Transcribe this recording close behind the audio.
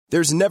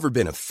There's never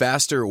been a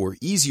faster or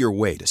easier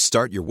way to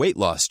start your weight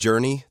loss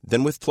journey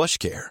than with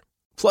PlushCare.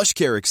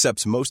 PlushCare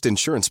accepts most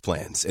insurance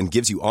plans and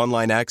gives you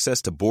online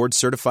access to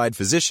board-certified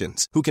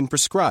physicians who can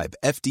prescribe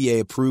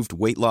FDA-approved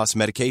weight loss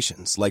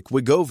medications like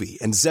Wegovy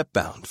and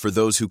Zepbound for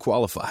those who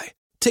qualify.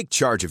 Take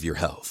charge of your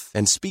health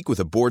and speak with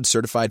a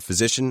board-certified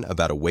physician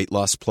about a weight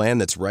loss plan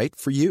that's right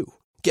for you.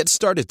 Get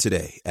started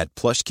today at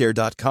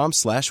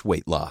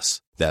plushcare.com/weight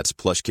loss. That's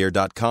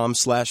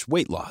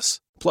plushcare.com/weight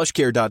loss.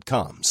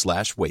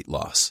 plushcare.com/weight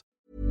loss.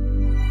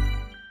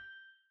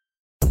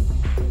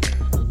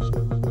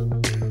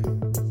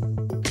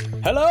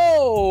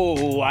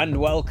 Hello and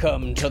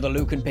welcome to the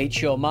Luke and Pete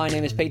Show. My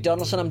name is Pete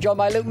Donaldson. I'm joined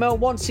by Luke Mill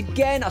once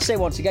again. I say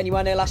once again, you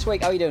weren't here last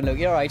week. How are you doing, Luke?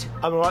 You all right?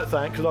 I'm all right,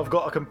 thanks, because I've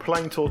got a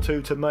complaint or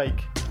two to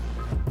make.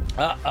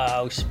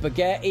 Uh-oh,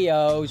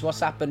 SpaghettiOs. What's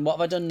happened? What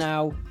have I done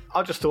now?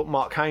 I just thought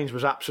Mark Haynes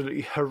was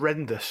absolutely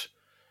horrendous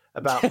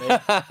about me,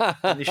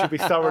 and he should be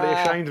thoroughly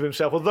ashamed of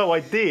himself. Although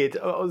I did,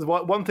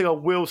 one thing I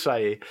will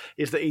say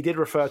is that he did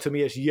refer to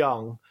me as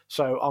young,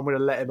 so I'm going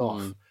to let him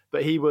off.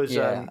 But he was...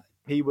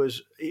 He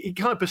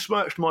kind of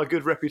besmirched my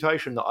good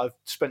reputation that I've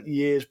spent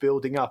years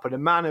building up. And a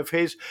man of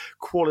his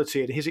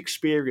quality and his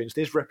experience,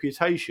 his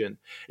reputation,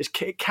 it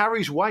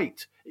carries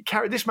weight.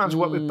 This man's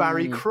worked with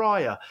Barry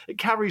Cryer. It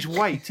carries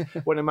weight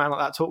when a man like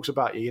that talks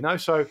about you, you know?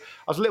 So I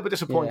was a little bit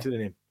disappointed in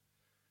him.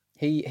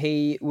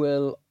 He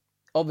will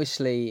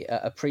obviously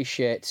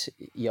appreciate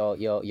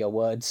your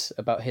words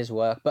about his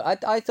work.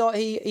 But I thought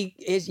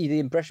the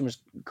impression was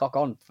cock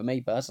on for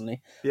me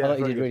personally. Yeah, I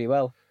thought he did really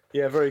well.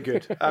 Yeah, very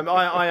good.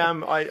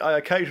 I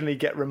occasionally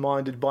get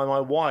reminded by my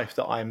wife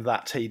that I am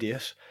that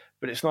tedious,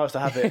 but it's nice to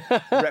have it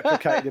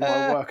replicated in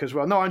my work as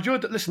well. No, I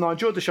enjoyed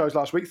the shows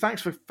last week.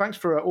 Thanks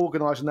for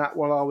organising that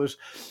while I was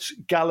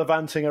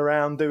gallivanting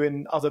around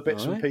doing other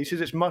bits and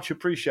pieces. It's much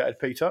appreciated,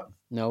 Peter.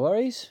 No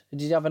worries.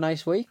 Did you have a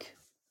nice week?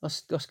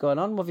 What's going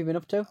on? What have you been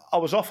up to? I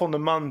was off on the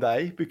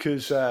Monday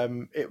because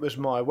it was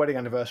my wedding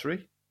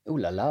anniversary. Ooh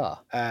la la.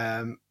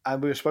 And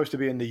we were supposed to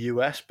be in the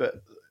US,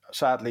 but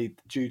sadly,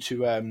 due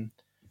to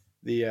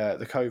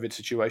the COVID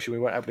situation, we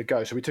weren't able to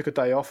go. So we took a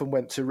day off and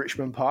went to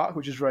Richmond Park,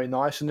 which was very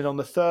nice. And then on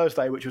the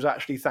Thursday, which was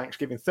actually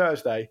Thanksgiving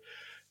Thursday,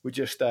 we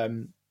just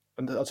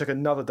and I took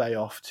another day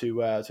off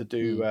to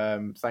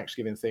do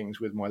Thanksgiving things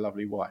with my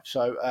lovely wife.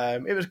 So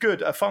it was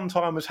good. A fun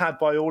time was had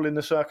by all in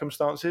the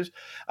circumstances,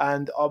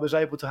 and I was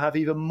able to have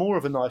even more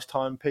of a nice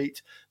time,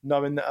 Pete,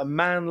 knowing that a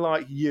man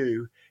like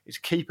you is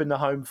keeping the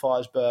home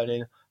fires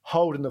burning,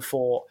 holding the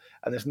fort,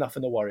 and there's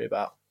nothing to worry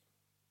about.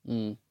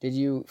 Did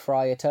you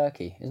fry a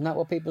turkey? Isn't that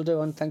what people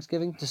do on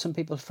Thanksgiving? Do some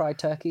people fry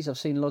turkeys? I've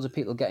seen loads of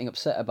people getting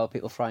upset about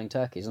people frying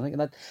turkeys. I think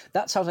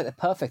that sounds like the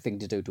perfect thing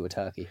to do to a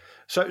turkey.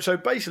 So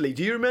basically,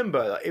 do you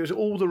remember it was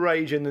all the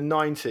rage in the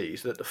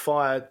 90s that the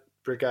fire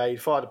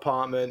brigade, fire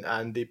department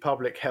and the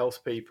public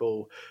health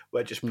people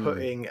were just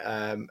putting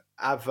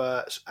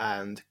adverts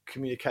and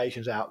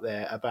communications out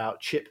there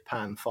about chip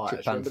pan fires.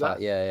 Chip pan fire,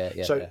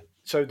 yeah.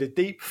 So the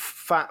deep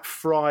fat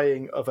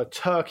frying of a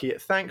turkey at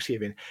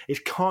Thanksgiving is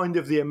kind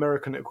of the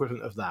American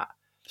equivalent of that.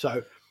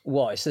 So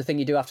what? It's the thing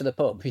you do after the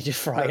pub. You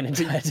just fry an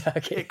entire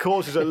turkey. It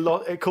causes a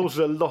lot. It causes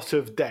a lot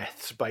of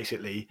deaths,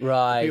 basically.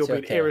 Right.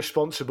 People being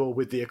irresponsible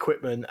with the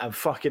equipment and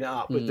fucking it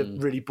up with the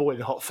really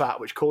boiling hot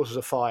fat, which causes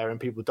a fire and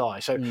people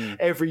die. So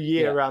every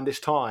year around this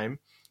time,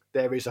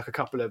 there is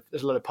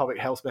there's a lot of public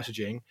health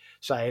messaging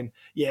saying,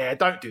 "Yeah,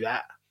 don't do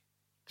that.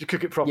 Just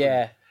cook it properly.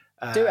 Yeah,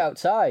 do it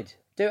outside."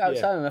 Do it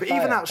outside on a but fire.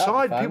 Even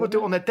outside, people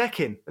do it on their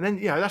decking, and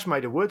then that's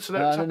made of wood. So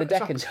and the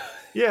decking.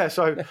 Yeah,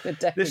 so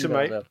listen,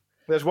 mate.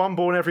 There's one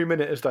born every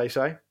minute, as they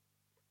say.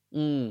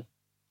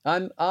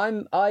 I've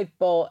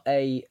bought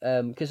a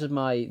because of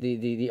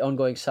the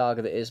ongoing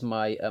saga that is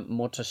my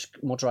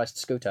motorized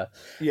scooter.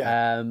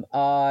 Yeah.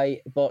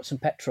 I bought some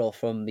petrol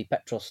from the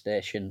petrol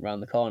station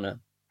round the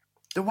corner.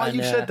 The way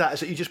you said that is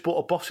that you just bought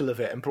a bottle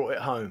of it and brought it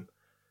home.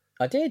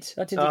 I did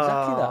exactly that.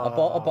 I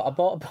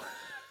bought.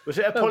 Was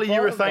it a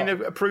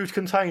polyurethane approved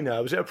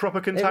container? Was it a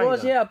proper container? It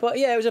was, yeah. But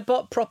it was a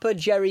proper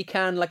jerry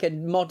can, like a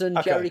modern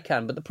jerry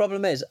can. But the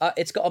problem is,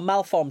 it's got a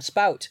malformed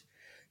spout,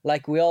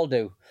 like we all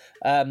do.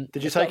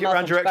 Did you take it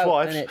around your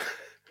ex-wife?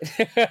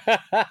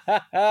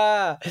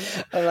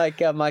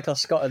 Like Michael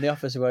Scott in The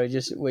Office, where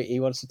he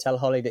wants to tell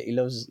Holly that he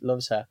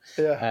loves her.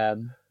 Yeah.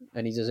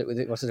 And he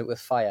wants to do it with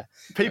fire.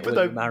 People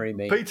don't marry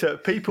me. Peter,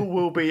 people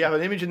will have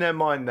an image in their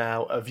mind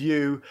now of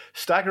you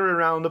staggering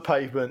around the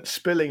pavement,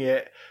 spilling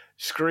it,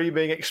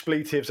 screaming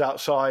expletives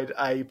outside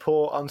a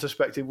poor,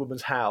 unsuspecting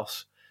woman's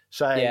house,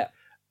 saying,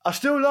 "I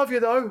still love you,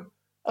 though.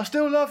 I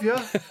still love you."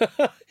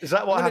 Is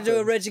that what happened? I'm going to do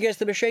a Rage Against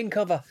the Machine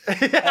cover. I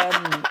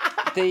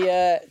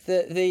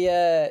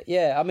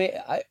mean,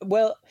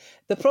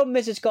 the problem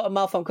is it's got a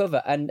malformed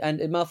cover and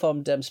a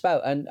malformed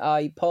spout, and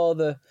I pour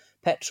the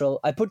petrol.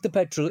 I put the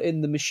petrol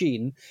in the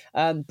machine,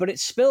 but it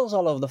spills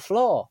all over the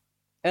floor.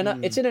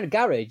 And it's in a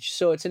garage,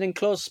 so it's an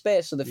enclosed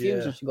space, so the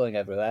fumes are going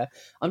everywhere.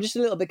 I'm just a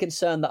little bit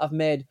concerned that I've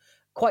made,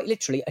 quite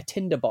literally, a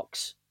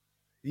tinderbox.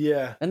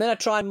 Yeah. And then I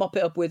try and mop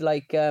it up with,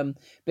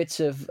 bits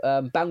of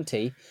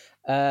Bounty,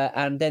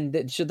 and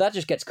then so that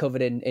just gets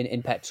covered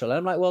in petrol. And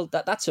I'm like, well,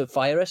 that's a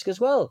fire risk as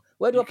well.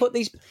 Where do I put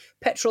these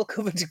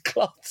petrol-covered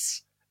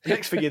cloths?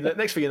 Next thing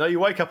you know, you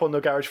wake up on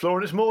the garage floor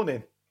and it's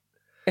morning.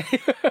 You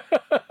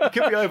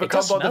could be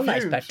overcome by the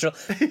fumes. Nice petrol.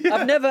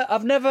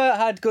 I've never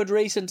had good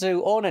reason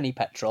to own any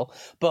petrol,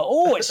 but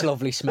it's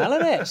lovely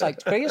smelling it. It's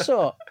like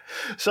creosote.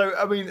 So,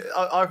 I mean,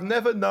 I've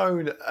never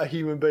known a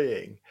human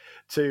being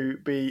to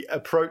be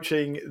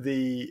approaching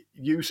the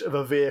use of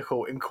a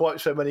vehicle in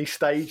quite so many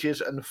stages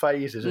and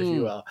phases as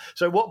you are.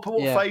 So what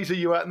phase are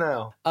you at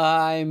now?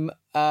 I'm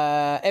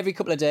every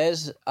couple of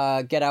days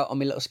get out on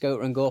my little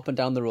scooter and go up and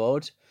down the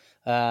road,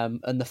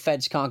 and the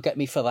feds can't get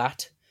me for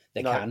that.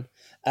 They can.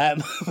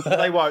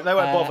 They won't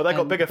bother. They've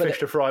got bigger fish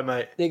to fry,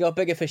 mate. They got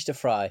bigger fish to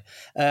fry.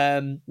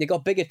 They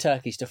got bigger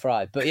turkeys to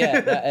fry. But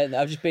yeah,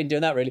 I've just been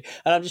doing that really.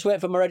 And I'm just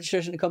waiting for my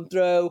registration to come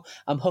through.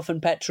 I'm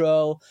huffing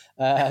petrol.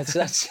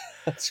 So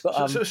that's what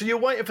I'm... So you're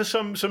waiting for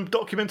some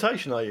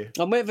documentation, are you?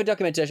 I'm waiting for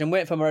documentation. I'm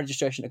waiting for my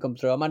registration to come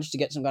through. I managed to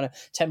get some kind of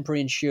temporary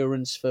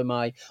insurance for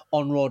my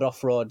on-road,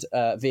 off-road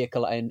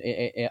vehicle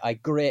I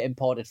great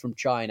imported from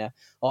China.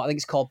 Or I think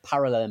it's called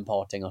parallel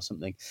importing or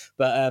something.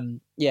 But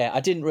yeah,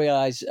 I didn't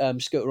realise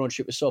scooter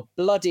ownership was so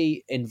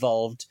bloody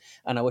involved,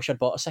 and I wish I'd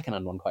bought a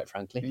second-hand one, quite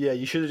frankly. Yeah,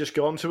 you should have just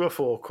gone to a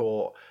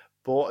forecourt,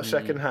 bought a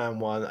second-hand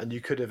one, and you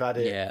could have had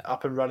it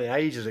up and running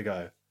ages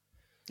ago.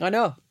 I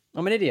know.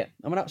 I'm an idiot.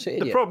 I'm an absolute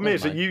idiot. The problem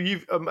is that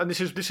you've and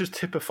this has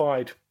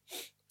typified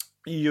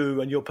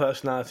you and your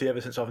personality ever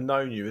since I've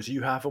known you, is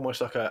you have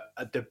almost like a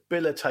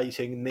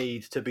debilitating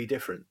need to be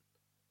different.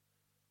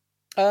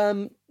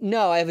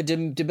 No, I have a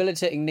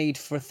debilitating need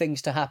for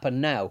things to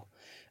happen now.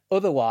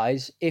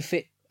 Otherwise, if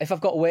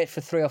I've got to wait for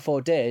 3 or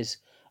 4 days,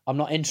 I'm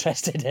not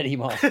interested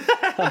anymore.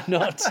 I'm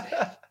not.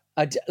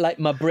 Like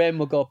my brain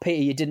will go,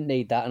 Peter, you didn't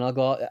need that, and I'll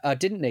go, I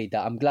didn't need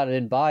that. I'm glad I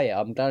didn't buy it.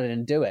 I'm glad I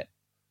didn't do it.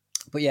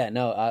 But yeah,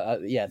 no,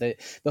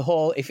 the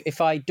whole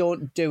if I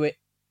don't do it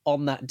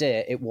on that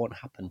day, it won't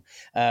happen.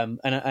 And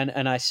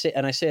I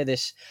say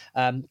this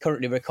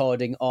currently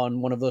recording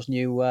on one of those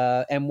new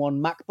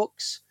M1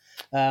 MacBooks.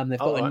 They've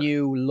got a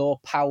new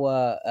low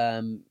power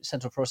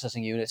central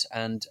processing unit,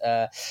 and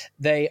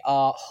they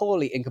are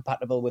wholly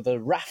incompatible with a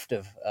raft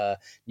of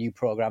new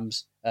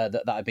programs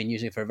that I've been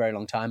using for a very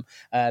long time.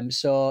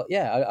 So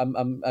yeah,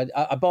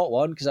 I bought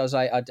one because I was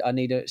like, I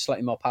need a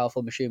slightly more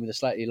powerful machine with a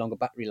slightly longer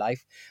battery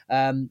life.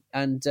 So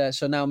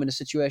now I'm in a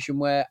situation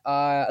where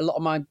a lot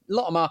of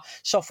my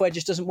software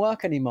just doesn't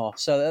work anymore.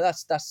 So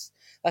that's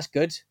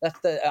good.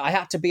 I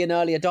had to be an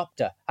early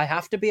adopter. I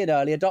have to be an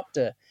early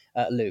adopter,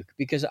 Luke,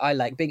 because I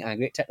like being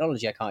angry at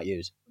technology I can't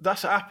use.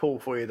 That's Apple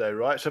for you, though,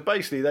 right? So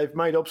basically, they've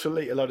made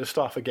obsolete a load of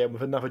stuff again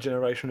with another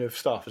generation of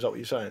stuff. Is that what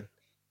you're saying?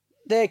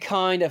 They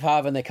kind of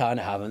have, and they kind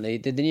of haven't.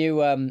 The new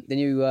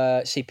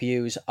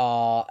CPUs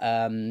are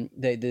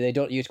they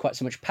don't use quite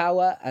so much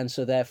power, and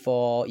so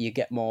therefore you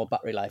get more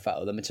battery life out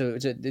of them. And so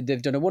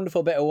they've done a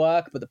wonderful bit of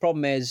work, but the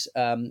problem is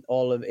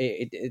all of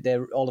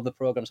the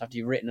programs have to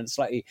be written in a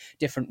slightly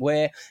different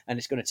way, and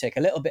it's going to take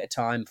a little bit of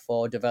time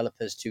for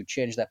developers to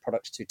change their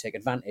products to take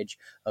advantage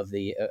of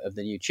the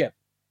new chip.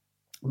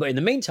 But in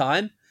the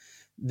meantime,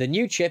 the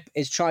new chip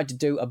is trying to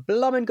do a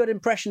blooming good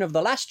impression of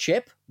the last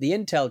chip, the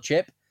Intel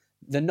chip,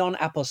 the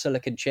non-Apple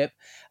Silicon chip,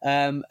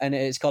 and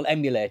it's called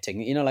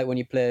emulating. You know, like when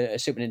you play a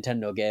Super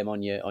Nintendo game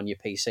on your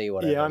PC or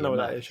whatever. Yeah, I know what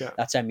that is. Yeah,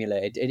 that's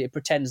emulated. It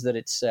pretends that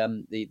it's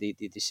the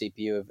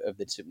CPU of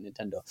the Super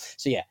Nintendo.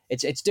 So yeah,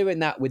 it's doing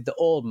that with the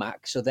old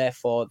Mac. So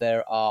therefore,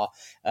 there are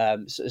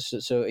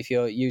so if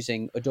you're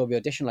using Adobe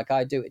Audition like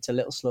I do, it's a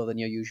little slower than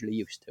you're usually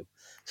used to.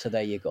 So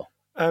there you go.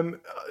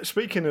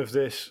 Speaking of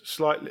this, it's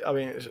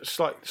a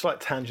slight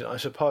tangent, I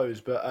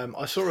suppose, but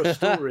I saw a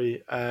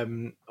story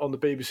on the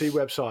BBC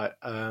website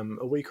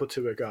a week or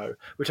two ago,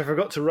 which I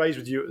forgot to raise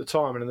with you at the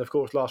time, and then of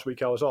course last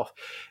week I was off.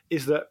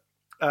 Is that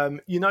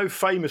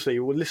famously,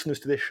 listeners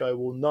to this show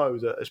will know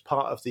that as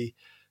part of the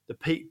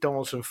Pete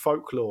Donaldson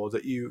folklore,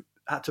 that you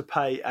had to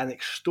pay an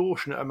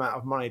extortionate amount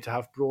of money to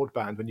have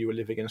broadband when you were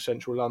living in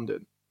central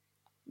London.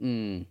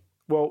 Mm.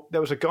 Well,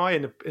 there was a guy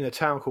in a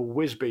town called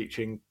Wisbech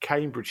in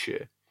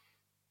Cambridgeshire.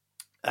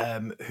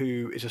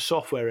 Who is a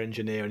software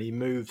engineer, and he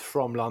moved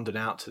from London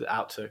out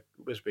to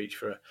Wisbech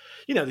for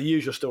the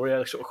usual story,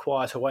 a sort of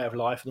quieter way of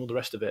life and all the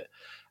rest of it.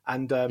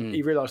 And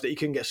he realised that he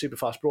couldn't get super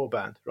fast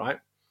broadband, right?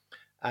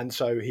 And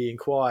so he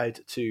inquired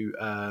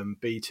to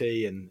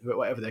BT and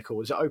whatever they're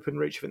called. Is it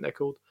OpenReach? I think they're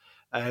called.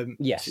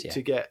 Yes.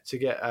 To get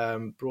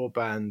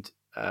broadband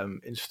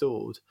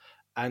installed,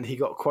 and he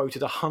got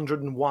quoted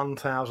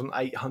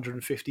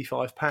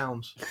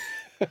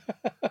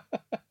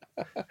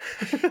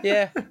 £101,855.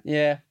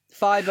 Yeah.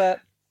 Fibre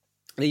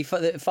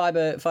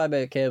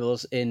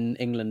cables in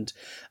England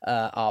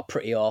are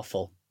pretty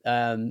awful.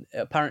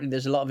 Apparently,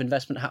 there's a lot of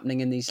investment happening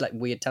in these like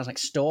weird towns, like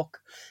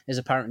Stoke is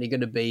apparently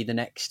going to be the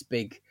next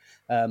big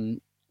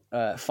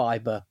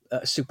fibre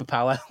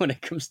superpower when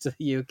it comes to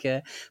the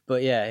UK.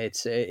 But yeah,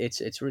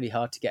 it's really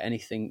hard to get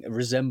anything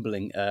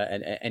resembling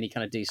any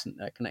kind of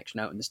decent connection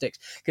out in the sticks,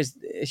 because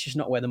it's just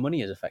not where the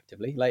money is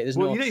effectively. Like there's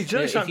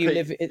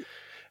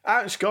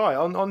Out in Skye,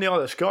 on the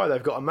Isle of Skye,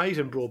 they've got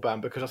amazing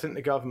broadband because I think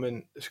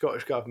the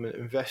Scottish government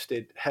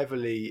invested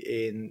heavily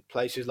in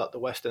places like the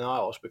Western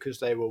Isles because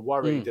they were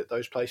worried that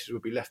those places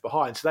would be left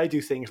behind. So they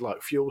do things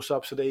like fuel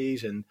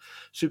subsidies and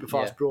super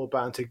fast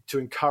broadband to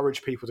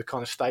encourage people to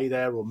kind of stay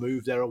there or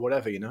move there or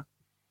whatever, you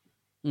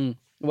know?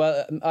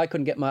 Well,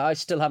 I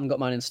still haven't got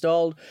mine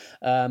installed.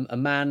 A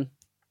man,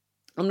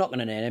 I'm not going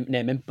to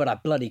name him, but I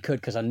bloody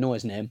could because I know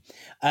his name,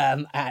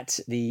 at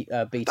the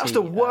BT. That's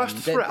the worst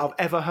threat I've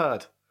ever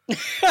heard.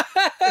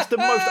 It's the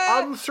most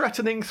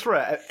unthreatening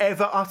threat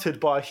ever uttered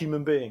by a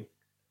human being.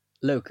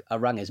 Luke, I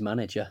rang his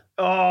manager.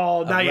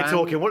 Oh, now you're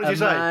talking. What did you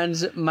say?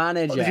 Man's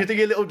manager. Did you do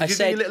your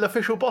little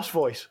official boss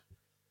voice?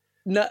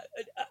 No,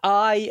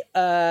 I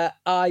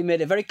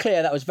made it very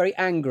clear that I was very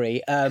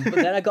angry, but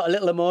then I got a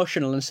little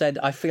emotional and said,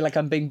 I feel like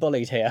I'm being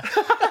bullied here.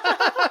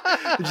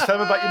 Did you tell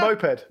him about your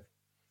moped?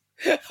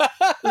 Look,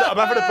 I'm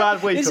having a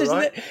bad week, all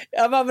right?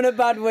 I'm having a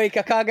bad week.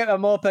 I can't get my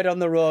moped on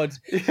the road,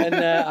 and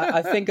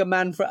I think a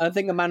man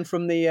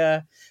from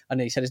the. I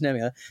know you said his name.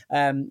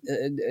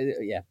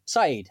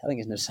 Saeed. I think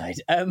his name's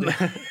Saeed.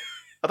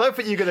 I don't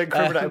think you're going to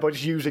incriminate him by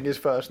just using his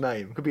first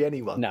name. It could be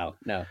anyone. No.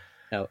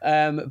 But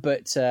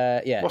what's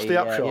the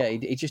upshot? Yeah,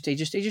 he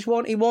just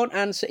won't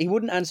answer. He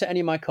wouldn't answer any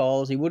of my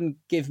calls. He wouldn't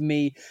give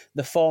me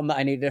the form that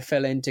I needed to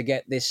fill in to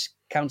get this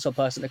council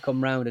person to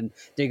come round and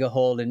dig a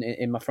hole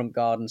in my front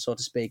garden, so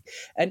to speak.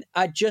 And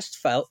I just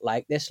felt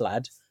like this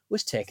lad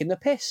was taking the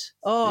piss.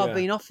 I've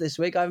been off this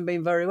week. I haven't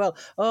been very well.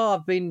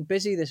 I've been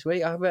busy this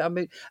week. I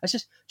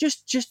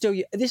just do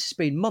you. This has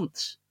been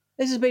months.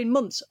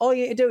 All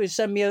you need to do is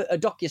send me a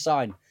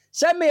DocuSign.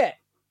 Send me it.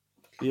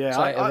 Yeah,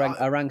 so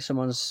I rang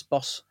someone's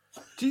boss.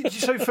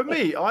 So for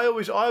me, I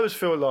always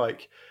feel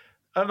like,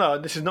 I don't know,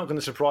 this is not going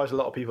to surprise a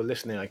lot of people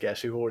listening, I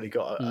guess, who've already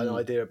got an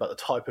idea about the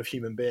type of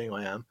human being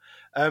I am.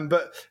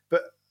 But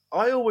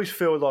I always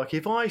feel like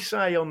if I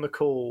say on the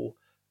call,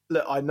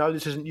 look, I know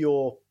this isn't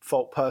your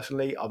fault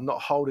personally, I'm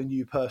not holding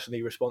you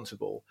personally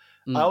responsible,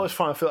 I always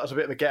find I feel that's a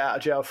bit of a get out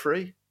of jail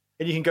free.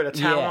 And you can go to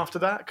town after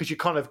that because you're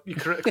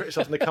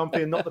criticising the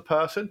company and not the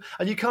person.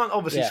 And you can't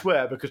obviously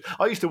swear because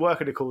I used to work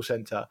in a call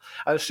centre,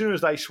 and as soon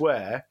as they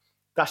swear,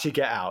 that's your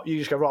get out. You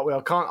just go, right,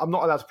 well, I'm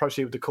not allowed to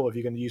proceed with the call if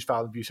you're going to use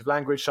foul and abusive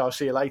language, so I'll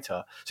see you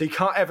later. So you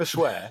can't ever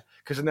swear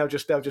because then they'll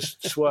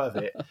just swerve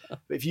it. But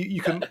if you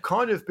can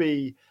kind of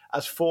be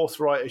as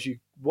forthright as you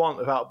want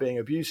without being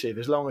abusive,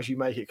 as long as you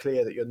make it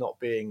clear that you're not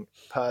being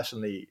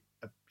personally,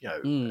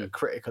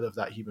 critical of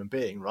that human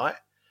being, right?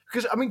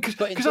 Because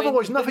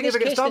otherwise nothing ever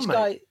gets done,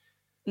 mate.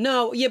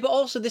 But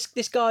also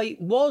this guy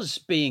was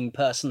being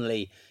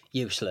personally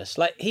useless.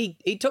 Like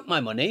he took my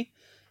money.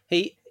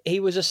 He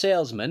was a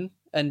salesman.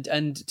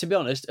 And to be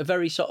honest, a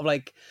very sort of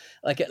like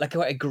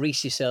quite a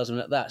greasy salesman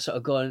at that, sort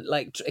of going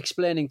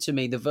explaining to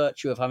me the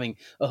virtue of having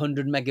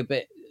 100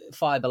 megabit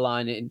fiber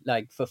line in,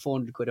 for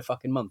 400 quid a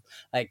fucking month,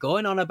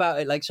 going on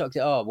about it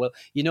well,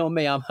 you know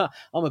me, I'm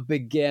a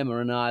big gamer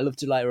and I love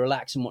to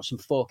relax and watch some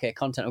 4K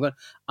content. I'm going,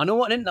 I know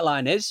what an internet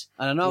line is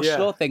and I know how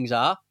slow things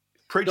are.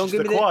 Preach to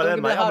the choir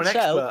then, mate. I'm an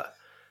expert.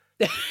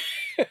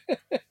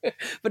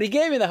 But he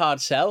gave me the hard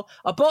sell.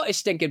 I bought his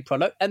stinking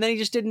product, and then he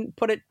just didn't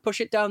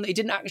push it down. He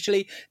didn't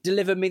actually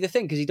deliver me the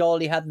thing because he'd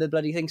already had the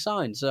bloody thing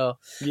signed. So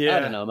I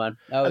don't know, man.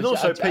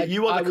 Pete,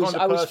 you are the kind of person.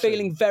 I was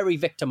feeling very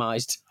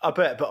victimised. I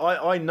bet, but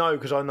I know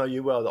because I know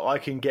you well that I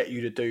can get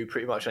you to do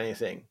pretty much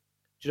anything.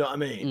 Do you know what I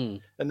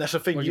mean? And that's the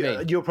thing.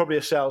 You're probably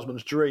a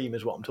salesman's dream,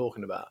 is what I'm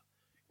talking about.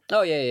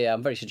 Oh yeah.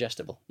 I'm very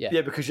suggestible.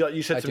 Yeah, because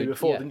you said to me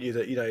before, didn't you,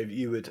 that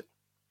you would.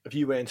 If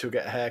you went in to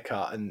get a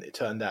haircut and it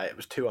turned out it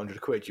was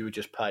 200 quid, you would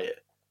just pay it.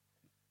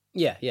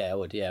 I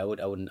would. I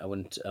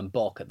wouldn't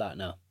balk at that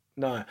now.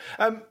 No,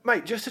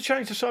 mate. Just to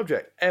change the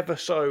subject ever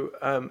so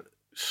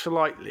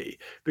slightly,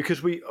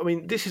 because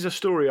this is a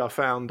story I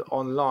found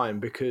online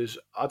because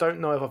I don't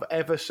know if I've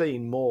ever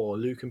seen more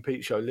Luke and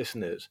Pete Show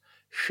listeners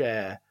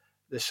share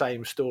the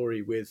same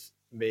story with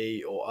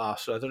me or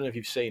us. So I don't know if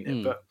you've seen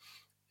it, but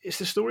it's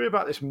the story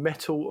about this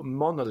metal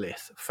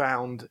monolith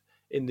found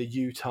in the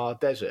Utah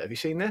desert. Have you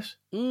seen this?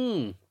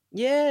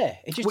 Yeah,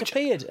 it just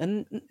appeared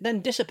and then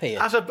disappeared.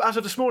 As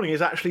of this morning,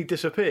 it's actually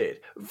disappeared.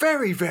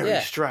 Very,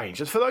 very strange.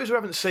 And for those who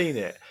haven't seen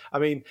it,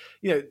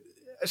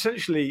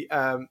 essentially,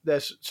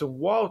 there's some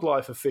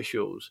wildlife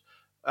officials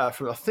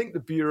from, I think,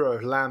 the Bureau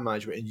of Land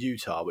Management in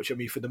Utah, which,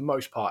 for the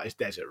most part is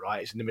desert,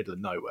 right? It's in the middle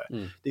of nowhere.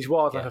 These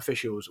wildlife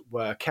officials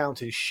were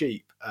counting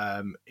sheep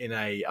in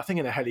a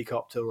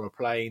helicopter or a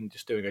plane,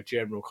 just doing a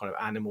general kind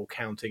of animal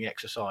counting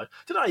exercise.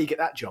 I don't know how you get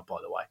that job, by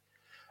the way.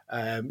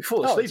 You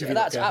fall asleep if you're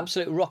that's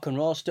absolute rock and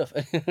roll stuff.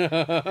 In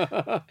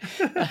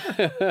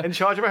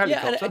charge of a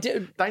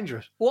helicopter,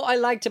 dangerous. What I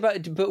liked about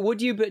it,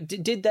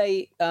 did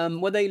they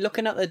were they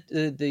looking at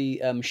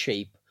the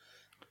sheep,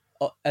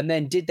 and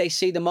then did they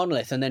see the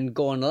monolith and then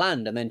go on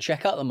land and then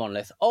check out the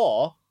monolith,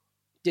 or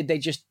did they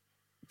just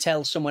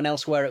tell someone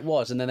else where it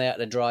was and then they had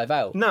to drive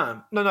out?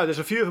 No. There's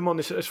a few of them on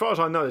this. As far as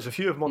I know, there's a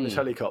few of them on this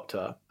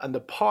helicopter, and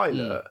the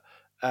pilot.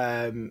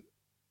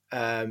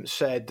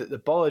 Said that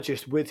the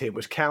biologist with him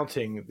was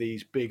counting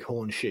these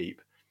bighorn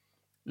sheep,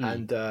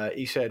 And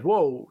he said,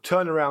 "Whoa,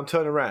 turn around!"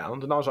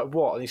 And I was like,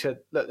 "What?" And he said,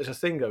 "Look, there's a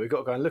thing there. We've got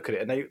to go and look at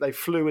it." And they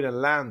flew in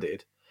and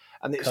landed,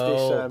 and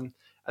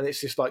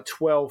it's this like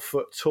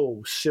 12-foot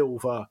tall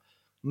silver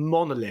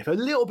monolith, a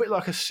little bit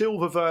like a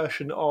silver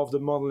version of the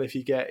monolith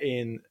you get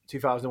in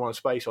 2001: A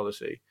Space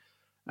Odyssey.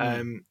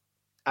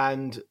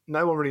 And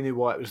no one really knew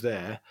why it was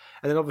there.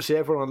 And then obviously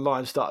everyone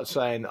online started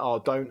saying, "Oh,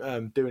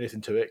 don't do anything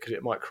to it because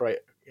it might create,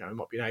 it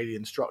might be an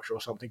alien structure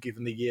or something."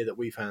 Given the year that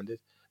we've had,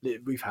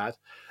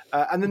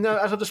 and then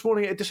as of this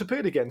morning, it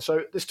disappeared again.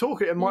 So there's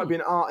talk it might be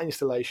an art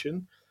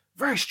installation.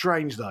 Very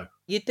strange, though.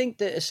 You'd think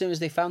that as soon as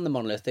they found the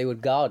monolith, they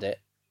would guard it.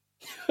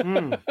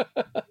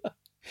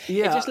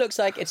 Yeah, it just looks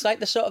like it's like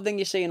the sort of thing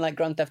you see in like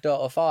Grand Theft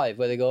Auto 5,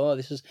 where they go, "Oh,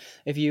 this is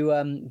if you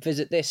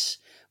visit this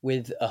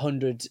with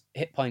 100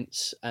 hit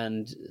points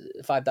and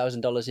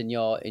 $5,000 in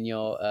your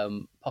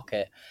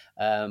pocket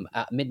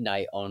at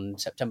midnight on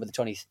September the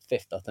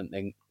 25th or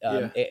something,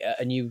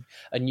 a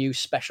new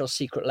special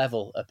secret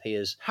level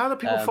appears." How do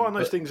people find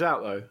those things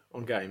out though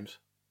on games?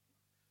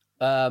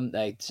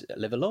 They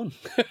live alone.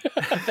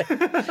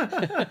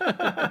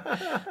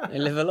 They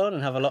live alone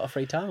and have a lot of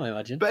free time, I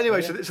imagine. But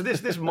anyway, so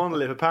this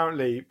monolith,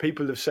 apparently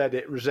people have said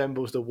it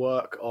resembles the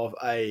work of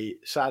a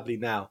sadly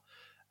now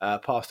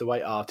passed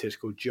away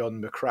artist called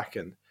John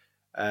McCracken.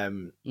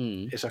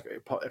 It's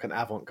like an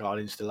avant-garde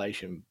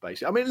installation,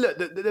 basically. I mean, look,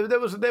 there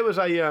was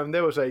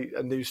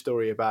a news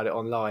story about it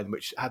online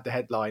which had the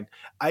headline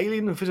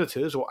 "Alien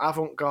Visitors or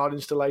Avant-Garde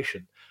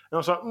Installation," and I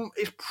was like,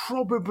 it's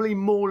probably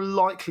more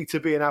likely to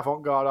be an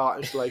avant-garde art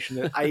installation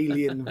than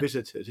alien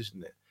visitors,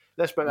 isn't it?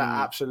 Let's make that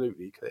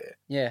absolutely clear.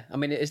 Yeah, I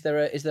mean, is there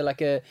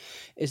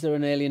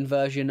an alien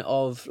version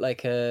of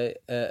like a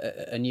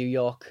New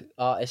York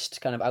artist,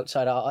 kind of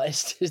outsider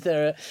artist? Is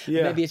there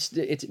maybe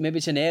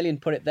it's an alien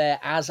put it there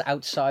as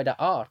outsider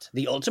art,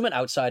 the ultimate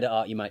outsider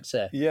art, you might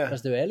say? Yeah,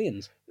 because they're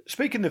aliens.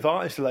 Speaking of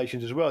art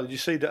installations as well, did you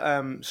see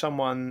that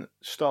someone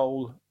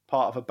stole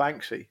part of a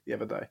Banksy the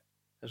other day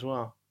as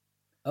well?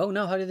 Oh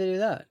no, how did they do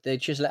that? They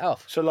chisel it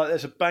off. So like,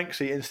 there's a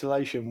Banksy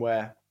installation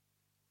where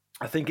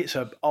I think it's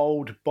an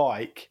old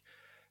bike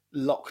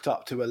locked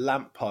up to a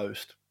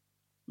lamppost,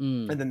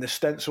 and then the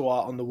stencil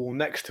art on the wall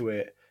next to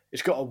it,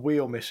 it's got a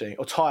wheel missing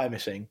or tyre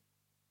missing,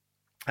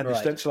 and the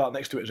stencil art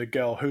next to it is a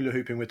girl hula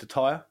hooping with the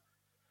tyre.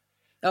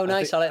 Oh,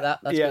 nice! I like that.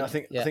 That's good.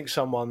 I think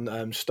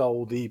someone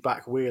stole the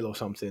back wheel or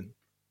something.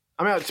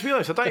 I mean, to be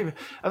honest, I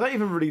don't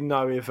even really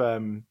know if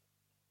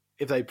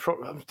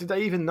did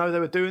they even know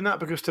they were doing that,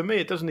 because to me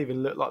it doesn't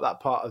even look like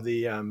that part of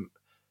the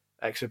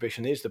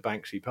exhibition is the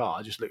Banksy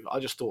part. I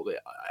just thought that,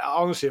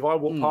 honestly, if I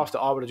walked past it,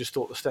 I would have just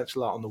thought the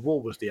stencil art on the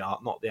wall was the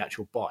art, not the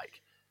actual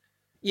bike.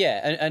 Yeah,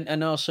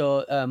 and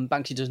also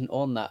Banksy doesn't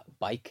own that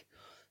bike,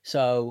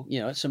 so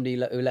it's somebody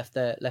who left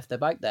their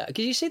bike there.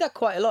 Because you see that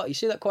quite a lot. You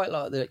see that quite a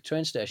lot at the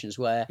train stations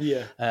where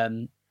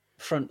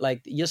front,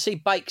 like, you'll see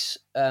bikes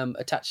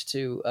attached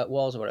to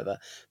walls or whatever,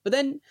 but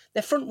then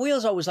their front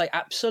wheels always like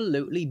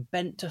absolutely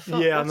bent to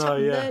fuck. Yeah, what's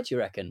happened there, do you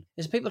reckon?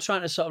 Is people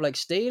trying to sort of like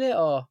steal it,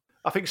 or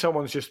I think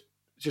someone's just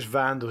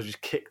vandals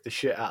just kicked the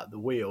shit out of the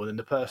wheel, and then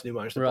the person who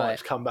owns the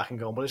bike's come back and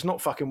gone, "Well, it's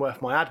not fucking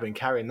worth my admin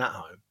carrying that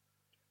home."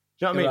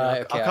 Do you know what I mean?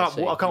 Right,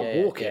 I can't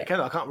walk it, can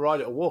I? I can't ride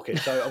it or walk it,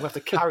 so I'm going to have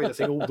to carry the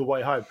thing all the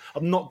way home.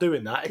 I'm not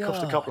doing that. It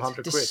costs a couple $100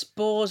 quid.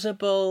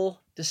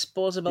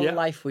 Disposable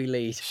life we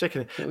lead.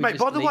 Sickening. Mate,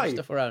 by the way,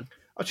 stuff around.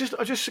 I just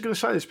going to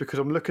say this because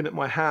I'm looking at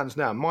my hands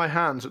now. My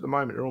hands at the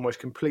moment are almost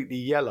completely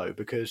yellow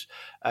because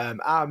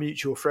our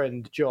mutual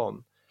friend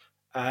John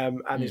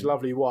and his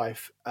lovely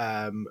wife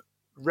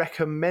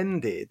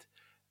recommended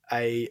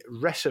a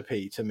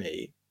recipe to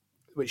me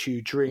which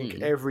you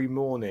drink every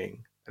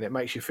morning, and it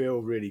makes you feel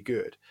really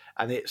good.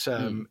 And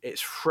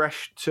it's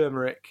fresh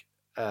turmeric,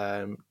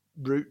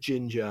 root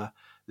ginger,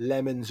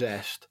 lemon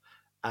zest,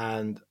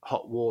 and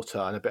hot water,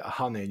 and a bit of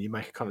honey, and you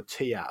make a kind of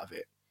tea out of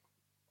it.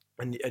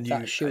 And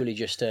that's surely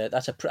just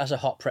that's a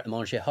hot Pret a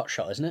Manger hot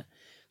shot, isn't it?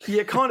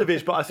 Yeah, it kind of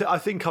is, but I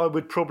think I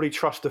would probably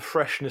trust the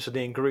freshness of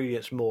the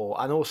ingredients more,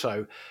 and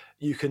also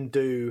you can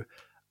do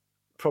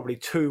probably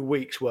 2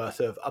 weeks worth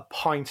of a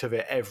pint of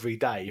it every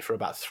day for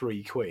about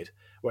 £3,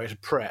 whereas a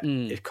Pret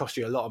it costs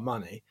you a lot of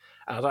money.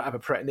 And I don't have a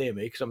Pret near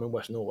me because I'm in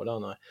West Norwood,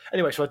 aren't I?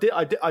 Anyway, so I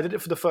did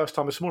it for the first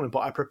time this morning, but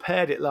I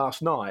prepared it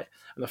last night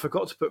and I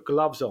forgot to put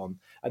gloves on,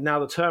 and now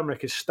the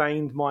turmeric has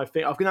stained my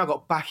finger. I've now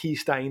got backy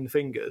stained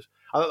fingers.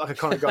 I look like a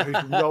kind of guy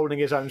who's been rolling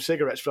his own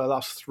cigarettes for the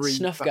last 3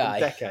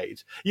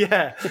 decades.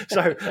 Yeah,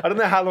 so I don't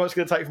know how long it's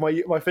going to take for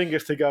my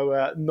fingers to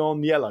go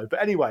non-yellow.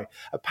 But anyway,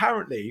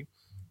 apparently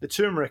the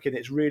turmeric in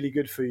it's really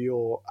good for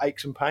your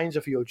aches and pains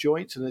or for your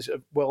joints, and it's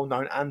a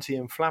well-known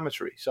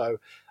anti-inflammatory. So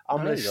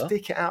I'm going to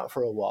stick it out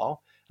for a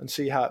while and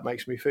see how it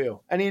makes me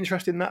feel. Any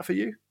interest in that for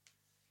you?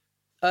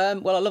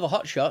 Well, I love a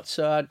hot shot,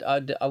 so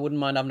I wouldn't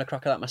mind having a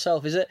crack at that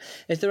myself. Is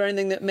there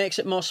anything that makes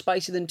it more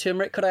spicy than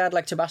turmeric? Could I add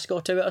like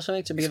Tabasco to it or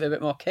something to give it a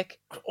bit more kick?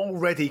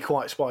 Already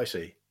quite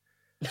spicy,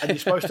 and you're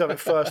supposed to have it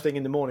first thing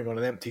in the morning on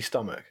an empty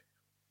stomach.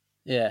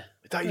 Yeah.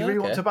 Don't you really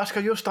want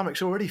Tabasco? Your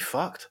stomach's already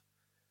fucked.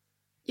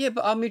 Yeah,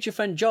 but our mutual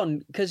friend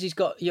John, because he's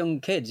got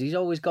young kids, he's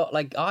always got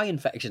like eye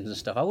infections and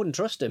stuff. I wouldn't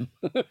trust him.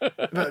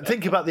 But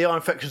think about the eye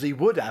infections he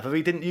would have if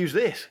he didn't use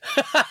this.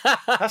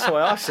 That's the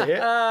way I see it. He'd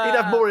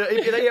have more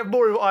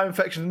eye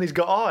infections than he's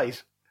got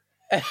eyes.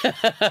 So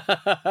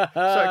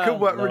it could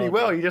work really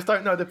well. You just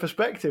don't know the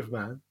perspective,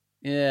 man.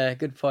 Yeah,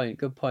 good point.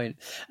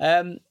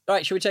 Right,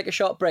 should we take a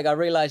short break? I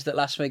realised that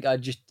last week I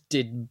just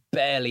did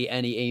barely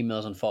any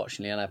emails,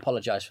 unfortunately, and I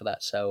apologise for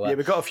that. So yeah,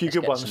 we've got a few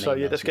good ones, so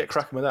let's get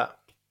cracking with that.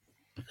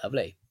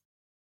 Lovely.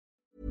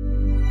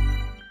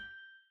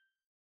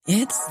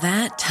 It's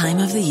that time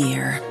of the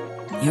year.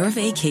 Your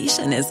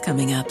vacation is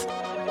coming up.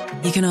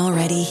 You can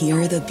already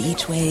hear the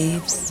beach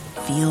waves,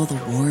 feel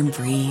the warm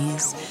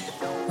breeze,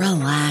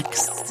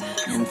 relax,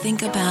 and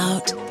think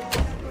about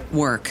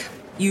work.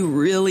 You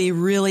really,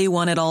 really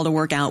want it all to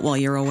work out while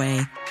you're away.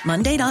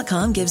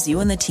 Monday.com gives you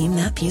and the team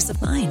that peace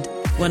of mind.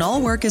 When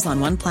all work is on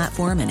one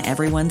platform and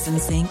everyone's in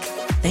sync,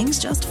 things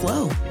just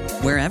flow.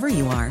 Wherever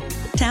you are,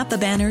 tap the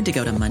banner to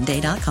go to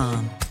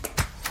Monday.com.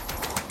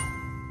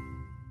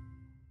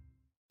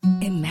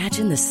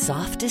 Imagine the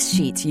softest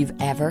sheets you've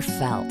ever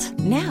felt.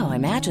 Now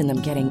imagine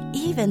them getting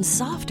even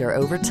softer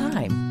over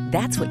time.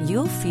 That's what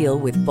you'll feel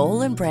with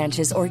Boll &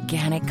 Branch's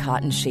organic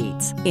cotton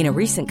sheets. In a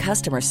recent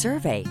customer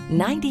survey,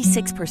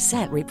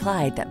 96%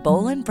 replied that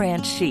Boll &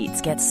 Branch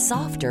sheets get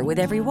softer with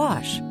every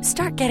wash.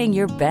 Start getting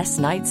your best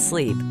night's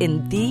sleep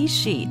in these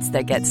sheets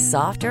that get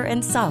softer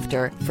and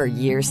softer for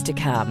years to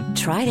come.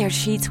 Try their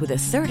sheets with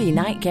a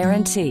 30-night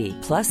guarantee.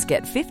 Plus,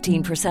 get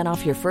 15%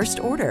 off your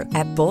first order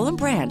at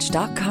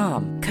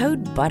bollandbranch.com.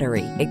 Code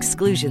BUTTERY.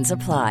 Exclusions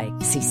apply.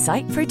 See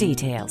site for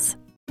details.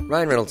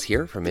 Ryan Reynolds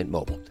here from Mint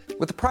Mobile.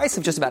 With the price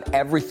of just about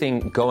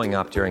everything going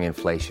up during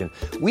inflation,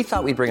 we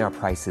thought we'd bring our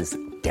prices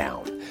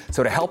down.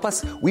 So to help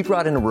us, we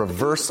brought in a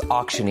reverse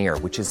auctioneer,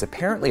 which is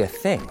apparently a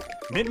thing.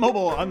 Mint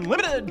Mobile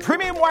Unlimited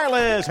Premium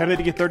Wireless. How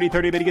to get 30,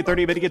 30, bit to get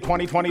 30, bit to get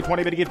 20, 20,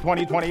 20, bit to get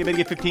 20, 20, bit to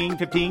get 15,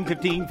 15,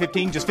 15,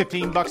 15, just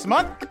 $15 a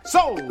month?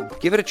 Sold!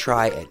 Give it a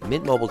try at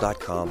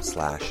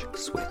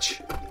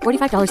mintmobile.com/switch.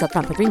 $45 up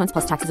front for 3 months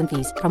plus taxes and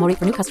fees. Promo rate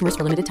for new customers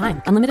for limited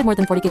time. Unlimited more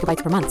than 40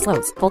 gigabytes per month.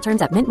 Slows full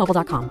terms at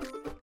mintmobile.com.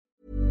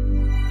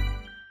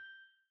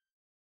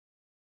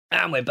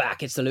 And we're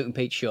back. It's the Luke and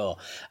Pete Show.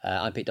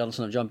 I'm Pete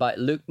Donaldson. I'm joined by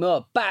Luke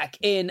Moore, back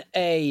in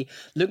a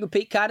Luke and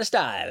Pete kind of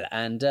style.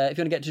 And if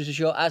you want to get to the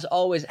show, as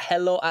always,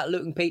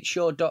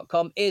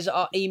 hello@lukeandpeteshow.com is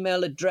our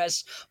email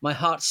address. My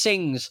heart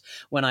sings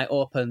when I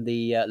open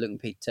the Luke and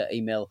Pete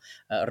email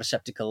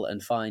receptacle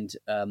and find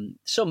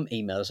some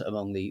emails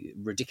among the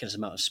ridiculous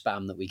amount of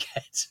spam that we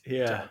get.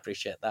 Yeah, so I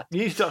appreciate that.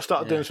 You need to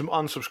start doing some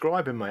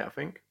unsubscribing, mate. I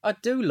think I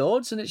do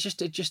loads, and it just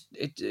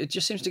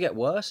seems to get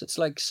worse. It's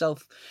like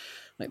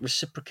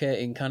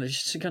reciprocating, kind of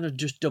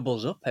just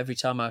doubles up every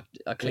time I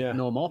click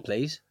no more,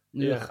 please.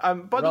 Yeah.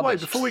 By the way,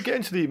 before we get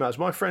into the emails,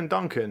 my friend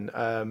Duncan,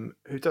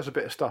 who does a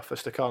bit of stuff for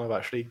Stakhanov,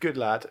 actually, good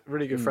lad,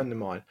 really good friend of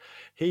mine.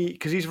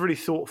 Because he's a really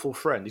thoughtful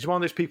friend. He's one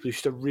of those people who's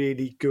just a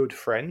really good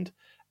friend.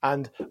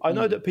 And I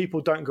know that people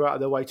don't go out of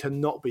their way to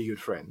not be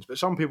good friends, but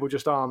some people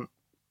just aren't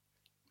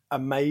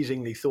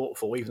amazingly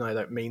thoughtful, even though they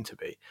don't mean to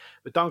be.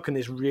 But Duncan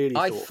is really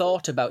thoughtful. I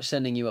thought about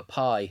sending you a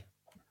pie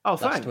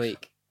last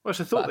week. Well,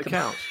 it's a thought that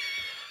counts.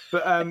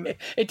 But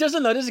it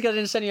doesn't though, does it? I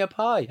didn't send you a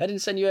pie. I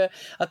didn't send you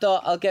I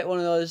thought I'll get one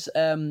of those.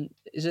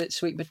 Is it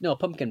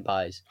pumpkin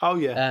pies? Oh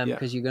yeah.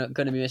 Because you're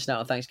going to be missing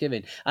out on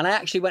Thanksgiving. And I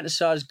actually went as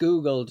far as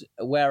Googled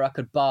where I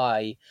could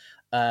buy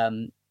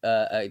one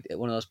of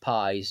those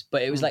pies,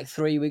 but it was like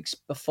 3 weeks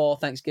before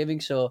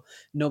Thanksgiving, so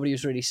nobody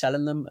was really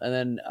selling them. And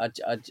then I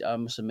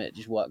must admit,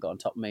 just work got on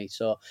top of me.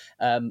 So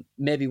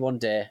maybe one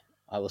day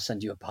I will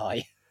send you a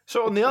pie.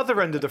 So on the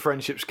other end of the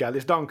friendship scale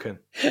is Duncan.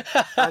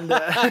 And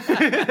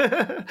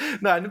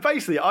no,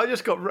 basically I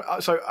just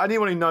got, so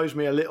anyone who knows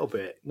me a little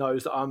bit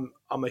knows that I'm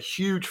a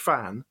huge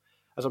fan,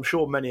 as I'm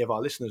sure many of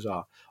our listeners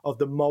are, of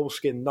the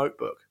Moleskine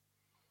notebook.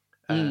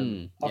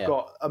 I'm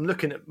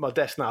looking at my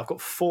desk now. I've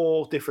got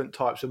 4 different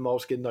types of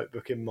Moleskine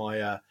notebook in my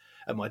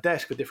at my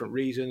desk for different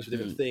reasons, for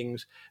different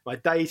things. My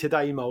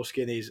day-to-day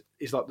Moleskine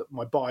is like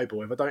my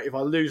Bible. If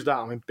I lose that,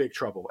 I'm in big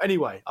trouble.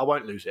 Anyway, I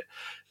won't lose it.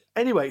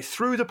 Anyway,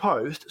 through the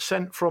post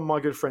sent from my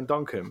good friend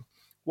Duncan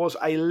was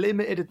a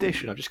limited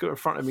edition. I've just got it in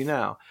front of me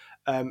now.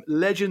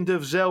 Legend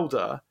of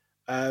Zelda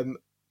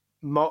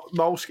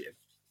Moleskine,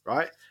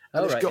 right?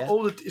 And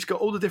it's got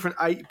all the different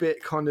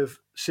 8-bit kind of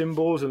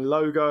symbols and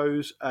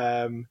logos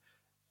and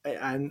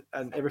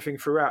everything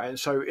throughout. And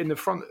so in the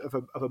front of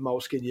a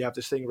Moleskine, you have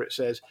this thing where it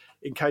says,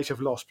 "In case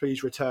of loss,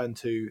 please return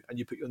to," and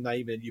you put your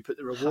name in, you put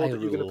the reward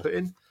that you're going to put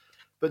in.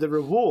 But the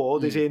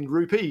reward is in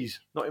rupees,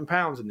 not in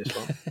pounds in this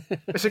one.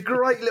 It's a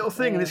great little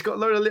thing, and it's got a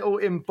load of little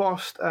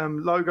embossed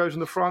logos on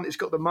the front. It's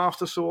got the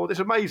Master Sword.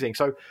 It's amazing.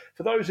 So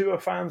for those who are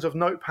fans of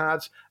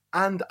notepads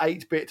and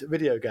 8-bit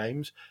video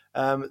games,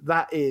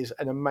 that is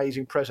an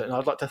amazing present, and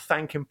I'd like to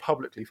thank him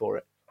publicly for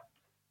it.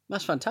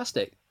 That's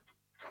fantastic.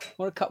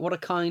 What a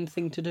kind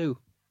thing to do.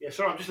 Yeah,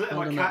 sorry, I'm just letting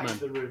my cat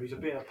into the room. He's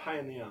being a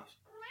pain in the ass.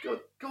 Go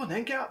on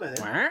then, get up there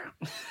then.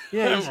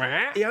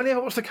 Yeah, he only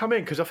ever wants to come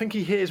in because I think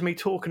he hears me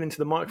talking into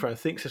the microphone and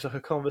thinks there's like a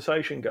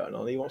conversation going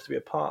on. He wants to be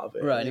a part of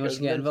it. Right, and he wants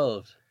to get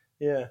involved.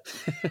 Yeah.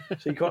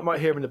 So you might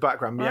hear him in the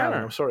background meowing.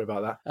 I'm sorry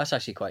about that. That's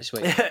actually quite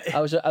sweet. I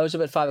was up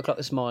at 5 o'clock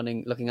this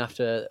morning looking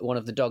after one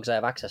of the dogs I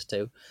have access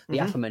to, the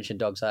aforementioned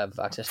dogs I have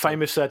access to.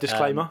 Famous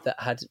disclaimer.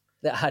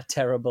 That had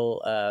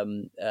terrible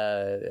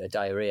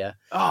diarrhea.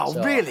 Oh,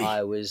 so really?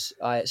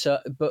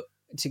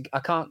 I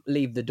can't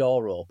leave the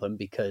door open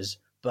because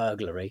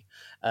burglary,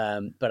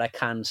 but I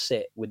can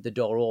sit with the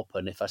door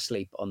open if I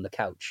sleep on the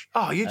couch.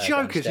 Oh, you're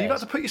joking. So you've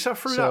had to put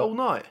yourself through that all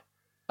night?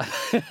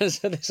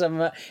 So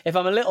if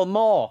I'm a little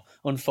more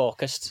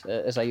unfocused,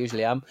 as I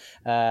usually am,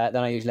 than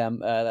I usually am,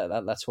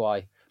 that's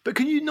why. But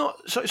can you not?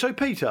 So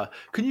Peter,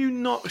 can you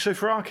not? So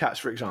for our cats,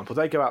 for example,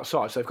 they go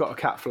outside. So they've got a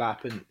cat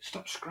flap and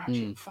stop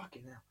scratching,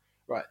 fucking hell.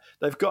 Right,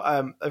 they've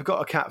got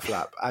a cat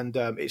flap and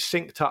it's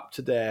synced up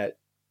to their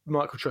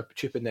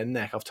microchip in their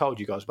neck. I've told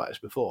you guys about this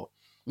before.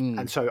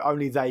 And so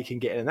only they can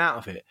get in and out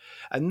of it.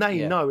 And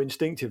they know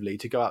instinctively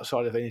to go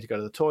outside if they need to go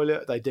to the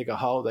toilet. They dig a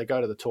hole, they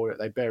go to the toilet,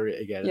 they bury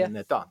it again, and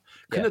they're done.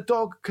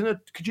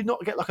 Could you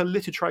not get like a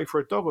litter tray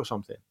for a dog or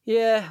something?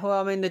 Yeah, well,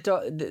 I mean,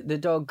 the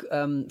dog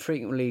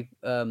frequently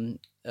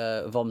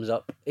voms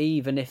up,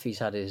 even if he's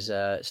had his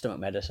stomach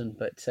medicine.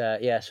 But so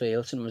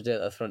he'll sometimes do it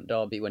at the front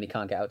door when he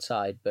can't get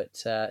outside.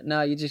 But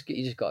no, you just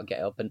got to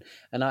get up, and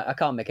I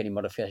can't make any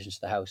modifications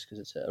to the house because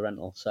it's a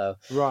rental. So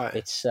right,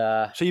 it's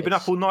so you've been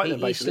up all night then,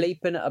 basically.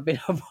 Sleeping. I've been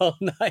up all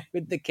night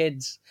with the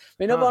kids.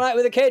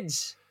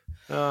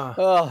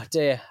 Oh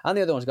dear! And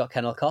the other one's got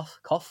kennel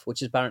cough,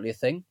 which is apparently a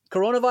thing.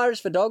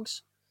 Coronavirus for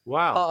dogs.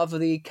 Wow, part of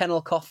the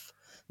kennel cough.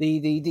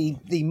 The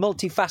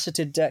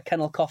multifaceted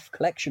kennel cough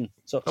collection.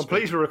 I'm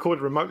pleased we're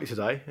recorded remotely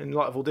today in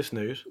light of all this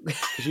news,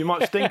 because you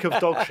might stink of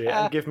dog shit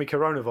and give me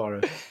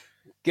coronavirus.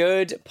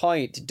 Good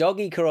point.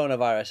 Doggy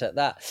coronavirus at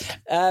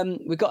that.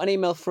 We got an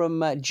email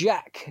from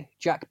Jack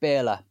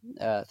Baylor.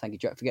 Thank you,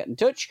 Jack, for getting in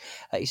touch.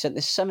 He sent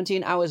this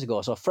 17 hours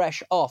ago, so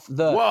fresh off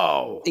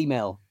the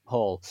email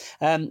hall.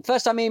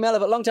 First time emailer,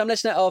 but long time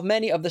listener of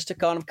many of the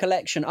Stakhanov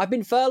collection. I've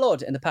been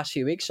furloughed in the past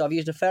few weeks, so I've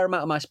used a fair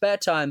amount of my spare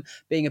time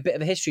being a bit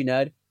of a history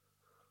nerd,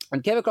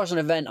 and came across an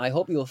event I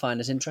hope you will find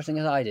as interesting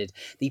as I did,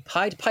 the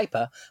Pied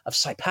Piper of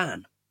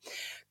Saipan.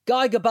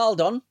 Guy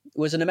Gabaldon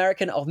was an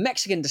American of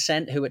Mexican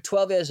descent who at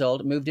 12 years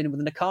old moved in with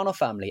the Nakano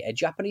family, a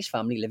Japanese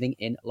family living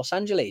in Los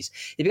Angeles.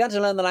 He began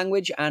to learn the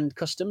language and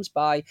customs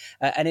and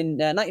in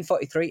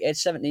 1943, age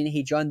 17,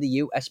 he joined the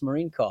U.S.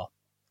 Marine Corps.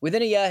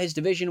 Within a year, his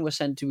division was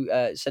sent to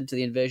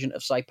the invasion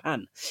of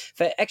Saipan.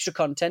 For extra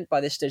content,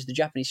 by this stage, the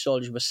Japanese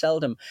soldiers were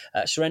seldom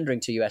surrendering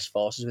to U.S.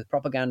 forces, with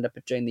propaganda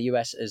portraying the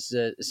U.S. as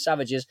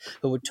savages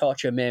who would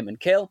torture, maim, and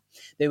kill.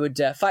 They would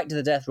fight to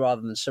the death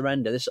rather than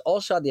surrender. This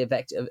also had the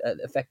effect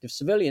of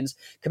civilians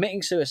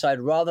committing suicide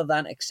rather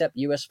than accept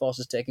U.S.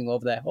 forces taking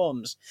over their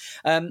homes.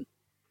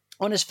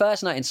 On his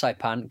first night in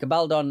Saipan,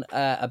 Gabaldon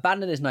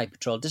abandoned his night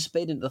patrol,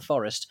 dissipated into the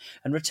forest,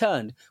 and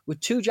returned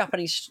with 2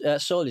 Japanese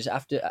soldiers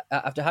after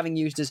having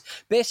used his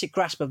basic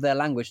grasp of their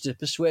language to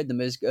persuade them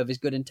of his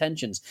good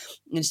intentions.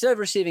 Instead of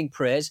receiving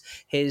praise,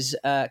 his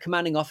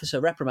commanding officer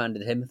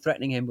reprimanded him,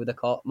 threatening him with a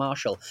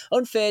court-martial.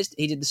 Unfazed,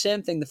 he did the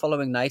same thing the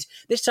following night,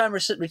 this time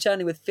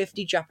returning with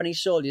 50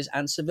 Japanese soldiers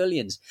and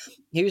civilians.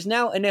 He was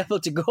now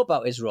enabled to go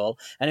about his role,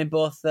 and in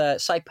both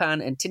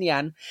Saipan and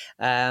Tinian,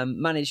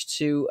 managed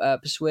to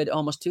persuade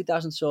almost 2,000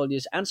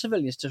 soldiers and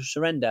civilians to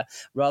surrender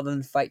rather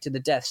than fight to the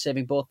death,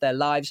 saving both their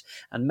lives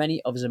and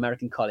many of his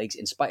American colleagues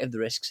in spite of the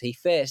risks he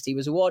faced. He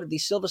was awarded the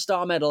Silver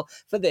Star Medal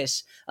for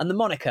this and the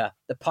moniker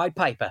the Pied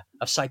Piper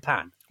of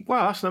Saipan.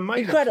 Wow, that's an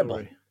amazing Incredible.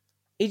 Story.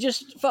 He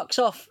just fucks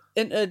off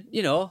into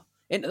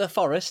the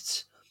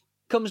forests,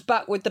 comes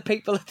back with the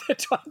people that they're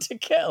trying to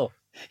kill.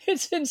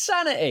 It's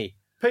insanity.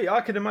 Pete,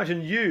 I can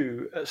imagine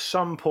you at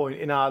some point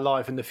in our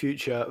life in the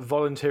future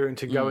volunteering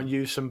to go and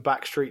use some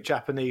backstreet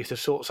Japanese to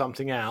sort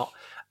something out,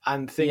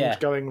 and things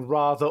going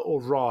rather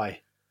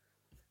awry.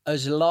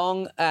 As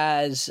long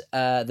as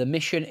the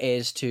mission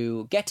is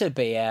to get a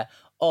beer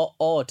or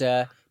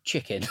order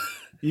chicken.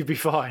 You'd be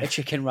fine. A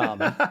chicken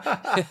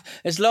ramen.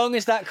 As long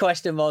as that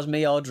quest involves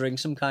me ordering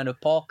some kind of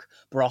pork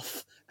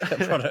broth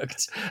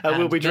product. And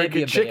we'll be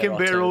drinking chicken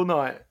beer all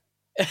night.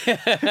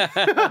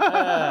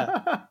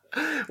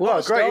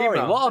 What a great story.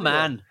 email. What a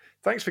man. Yeah.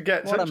 Thanks for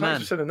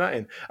sending that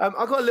in. I've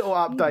got a little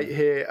update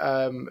here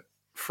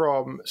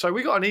so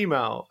we got an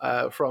email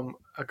from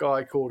a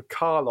guy called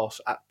Carlos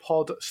at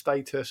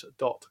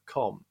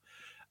podstatus.com.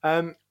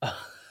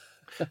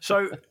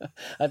 So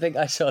I think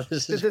I saw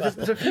this as well.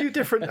 There's a few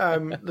different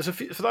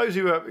for those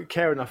who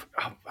care enough.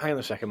 Hang on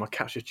a second, my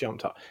cat's just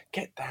jumped up.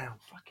 Get down,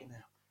 fucking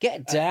hell.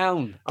 Get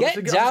down.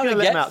 Get down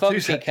and get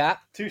funky, cat.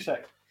 2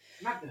 seconds.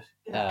 Madness.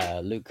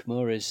 Luke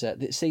Moore is...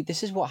 see,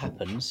 this is what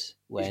happens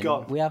when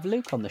we have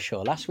Luke on the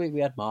show. Last week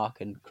we had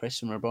Mark and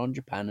Chris and Rebron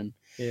Japan, and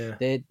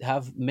they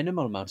have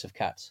minimal amounts of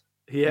cats.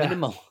 Yeah.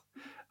 Minimal.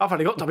 I've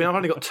only got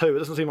 2. It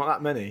doesn't seem like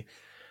that many.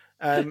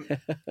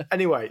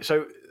 Anyway,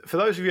 so for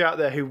those of you out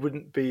there who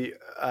wouldn't be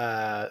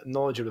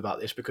knowledgeable about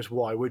this, because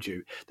why would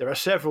you? There are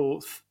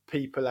several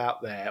people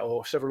out there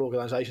or several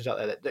organisations out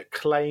there that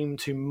claim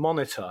to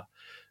monitor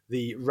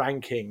the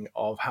ranking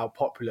of how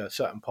popular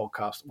certain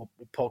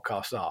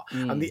podcasts are.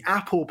 And the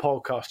Apple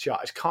podcast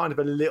chart is kind of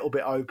a little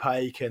bit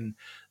opaque and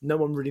no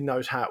one really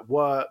knows how it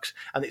works.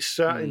 And it's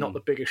certainly not the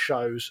biggest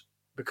shows,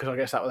 because I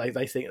guess that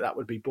they think that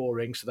would be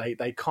boring. So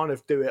they kind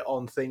of do it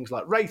on things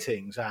like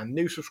ratings and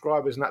new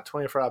subscribers and that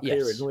 24-hour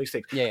period and all these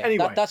things. Yeah.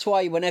 Anyway, that's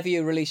why whenever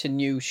you release a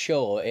new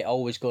show, it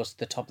always goes to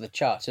the top of the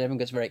charts and everyone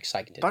gets very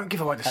excited. Don't give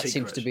away the secrets. That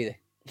seems to be the...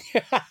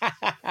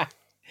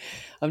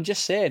 I'm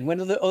just saying,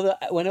 when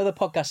other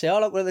podcasts say,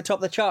 "Oh look, we're at the top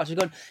of the charts," you're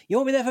going, "You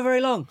won't be there for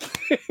very long,"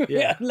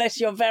 unless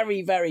you're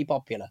very, very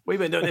popular. We've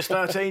been doing this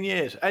 13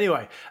 years.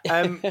 Anyway,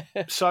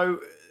 so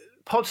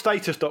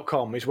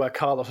podstatus.com is where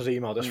Carlos has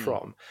emailed us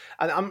from,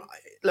 and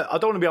look, I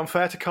don't want to be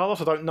unfair to Carlos.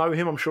 I don't know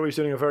him. I'm sure he's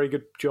doing a very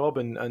good job,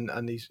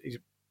 and he's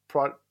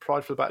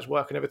prideful about his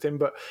work and everything.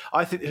 But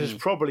I think this is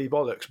probably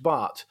bollocks.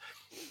 But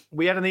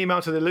we had an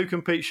email to the Luke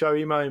and Pete Show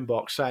email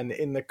inbox saying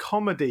that in the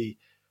comedy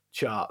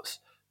charts,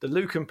 the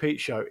Luke and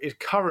Pete Show is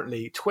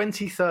currently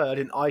 23rd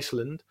in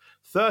Iceland,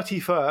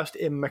 31st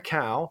in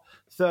Macau,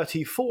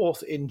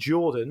 34th in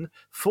Jordan,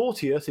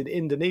 40th in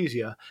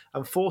Indonesia,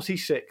 and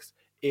 46th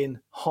in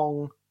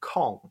Hong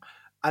Kong.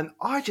 And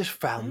I just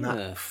found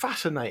that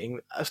fascinating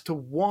as to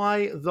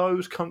why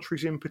those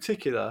countries in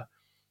particular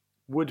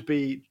would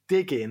be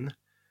digging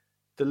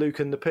the Luke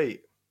and the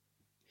Pete.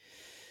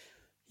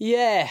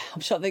 Yeah,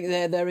 I'm sort of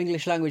thinking their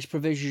English language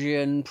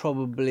provision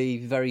probably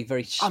very,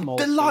 very small.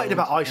 I'm delighted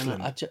about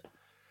Iceland.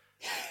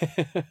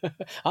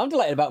 I'm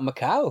delighted about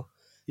Macau.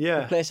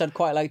 Yeah. A place I'd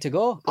quite like to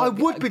go. I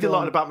would be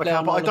delighted about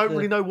Macau, but I don't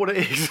really know what it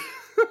is.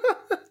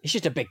 It's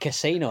just a big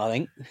casino, I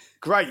think.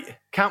 Great.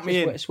 Count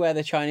me in. It's where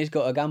the Chinese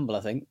go to gamble,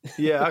 I think.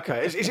 Yeah,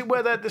 okay. Is it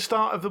where the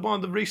start of one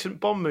of the recent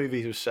Bond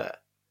movies was set?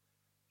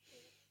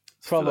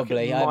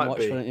 Probably. I haven't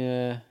watched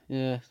it.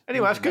 Yeah.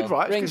 Anyway, that's good,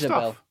 right? It's good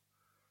stuff.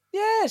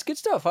 Yeah, it's good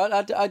stuff.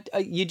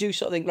 You do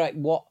sort of think, right,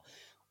 what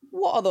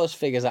are those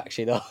figures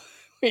actually, though?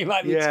 We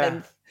might be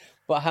 10th.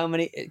 But how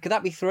many? Could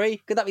that be 3?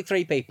 Could that be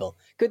 3 people?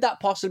 Could that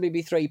possibly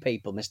be 3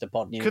 people, Mr.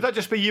 Podnew? Could that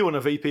just be you on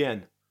a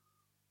VPN?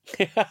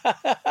 I've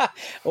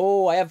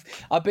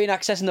been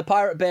accessing the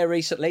Pirate Bay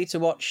recently to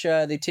watch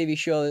the TV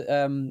show.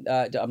 I'm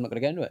not going to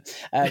get into it.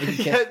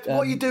 What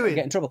are you doing?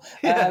 Get in trouble.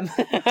 Yeah.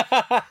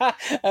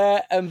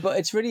 But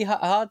it's really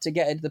hard to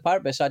get into the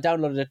Pirate Bay, so I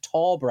downloaded a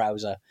Tor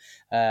browser,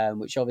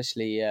 which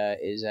obviously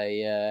is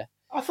a.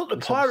 I thought the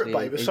Pirate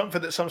Bay was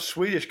something that some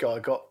Swedish guy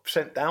got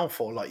sent down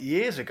for like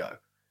years ago.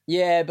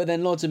 Yeah, but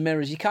then loads of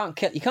mirrors. You can't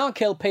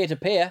kill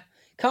peer-to-peer.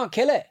 Can't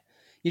kill it.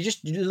 You're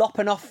just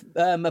lopping off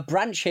a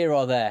branch here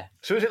or there.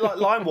 So is it like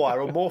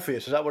LimeWire or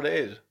Morpheus? Is that what it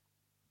is?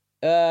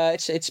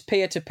 It's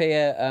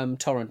peer-to-peer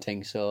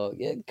torrenting, so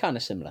kind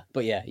of similar.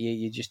 But yeah,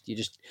 you're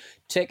just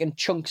taking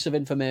chunks of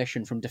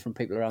information from different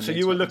people around. So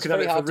you were looking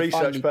at it for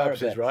research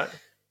purposes, right?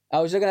 I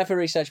was looking at it for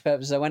research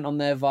purposes. I went on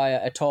there via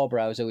a Tor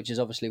browser, which is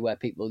obviously where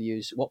people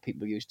use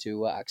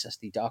to access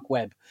the dark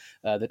web,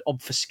 that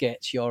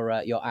obfuscates your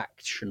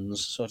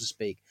actions, so to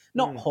speak.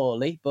 Not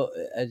wholly, but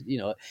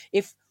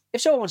if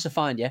someone wants to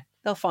find you,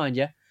 they'll find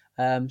you.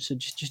 So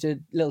just a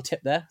little tip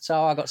there. That's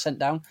how I got sent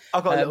down.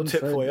 I've got a little tip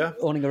for you.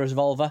 Owning a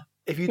revolver.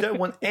 If you don't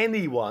want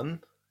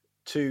anyone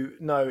to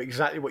know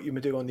exactly what you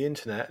do on the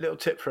internet, little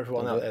tip for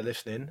everyone out there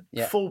listening: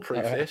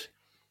 foolproof this.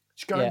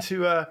 Just go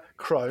into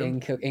Chrome,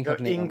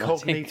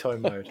 incognito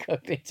mode.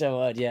 Incognito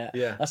mode,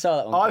 yeah. I saw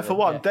that one. I, for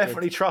one,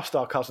 definitely trust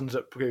our cousins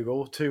at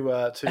Google to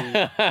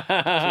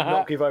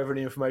not give over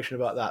any information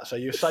about that. So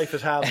you're safe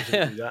as houses if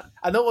you do that.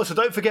 And also,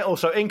 don't forget,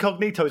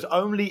 incognito is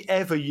only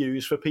ever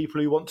used for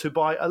people who want to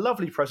buy a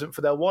lovely present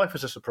for their wife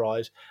as a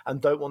surprise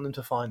and don't want them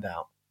to find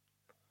out.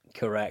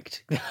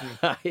 Correct.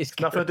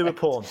 Nothing to do with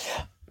porn.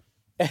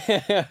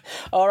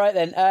 All right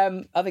then.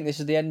 I think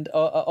this is the end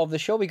of the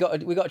show. We got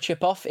to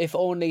chip off, if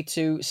only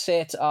to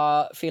say to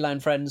our feline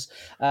friends,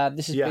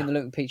 this has been the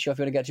Luke and Pete Show. If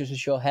you want to get to us, the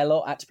show,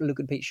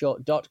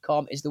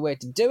 hello@lukeandpeteshow.com is the way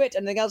to do it.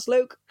 Anything else,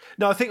 Luke?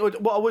 No, I think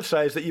what I would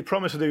say is that you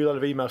promised to do a lot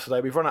of emails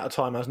today. We've run out of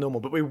time as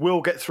normal, but we will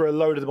get through a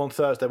load of them on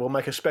Thursday. We'll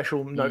make a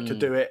special note to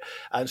do it,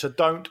 and so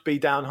don't be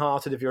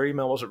downhearted if your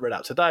email wasn't read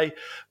out today.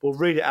 We'll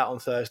read it out on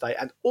Thursday.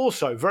 And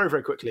also, very,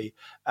 very quickly,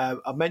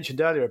 I mentioned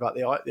earlier about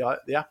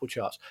the Apple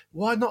charts.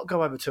 Why not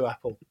go over to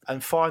Apple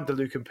and find the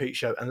Luke and Pete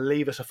Show and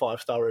leave us a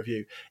 5-star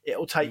review?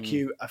 It'll take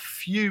you a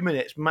few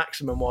minutes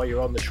maximum while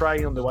you're on the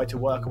train, on the way to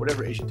work, or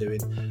whatever it is you're doing.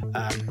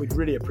 We'd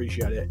really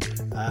appreciate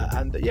it.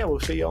 And we'll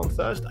see you on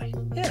Thursday.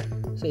 Yeah,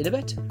 see you in a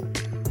bit.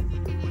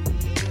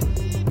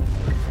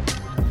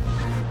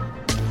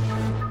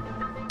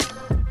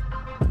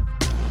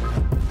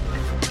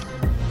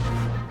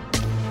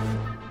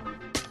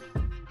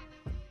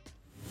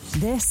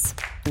 This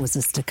was a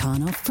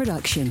Stakhanov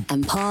production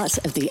and part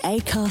of the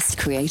Acast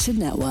Creative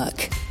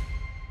Network.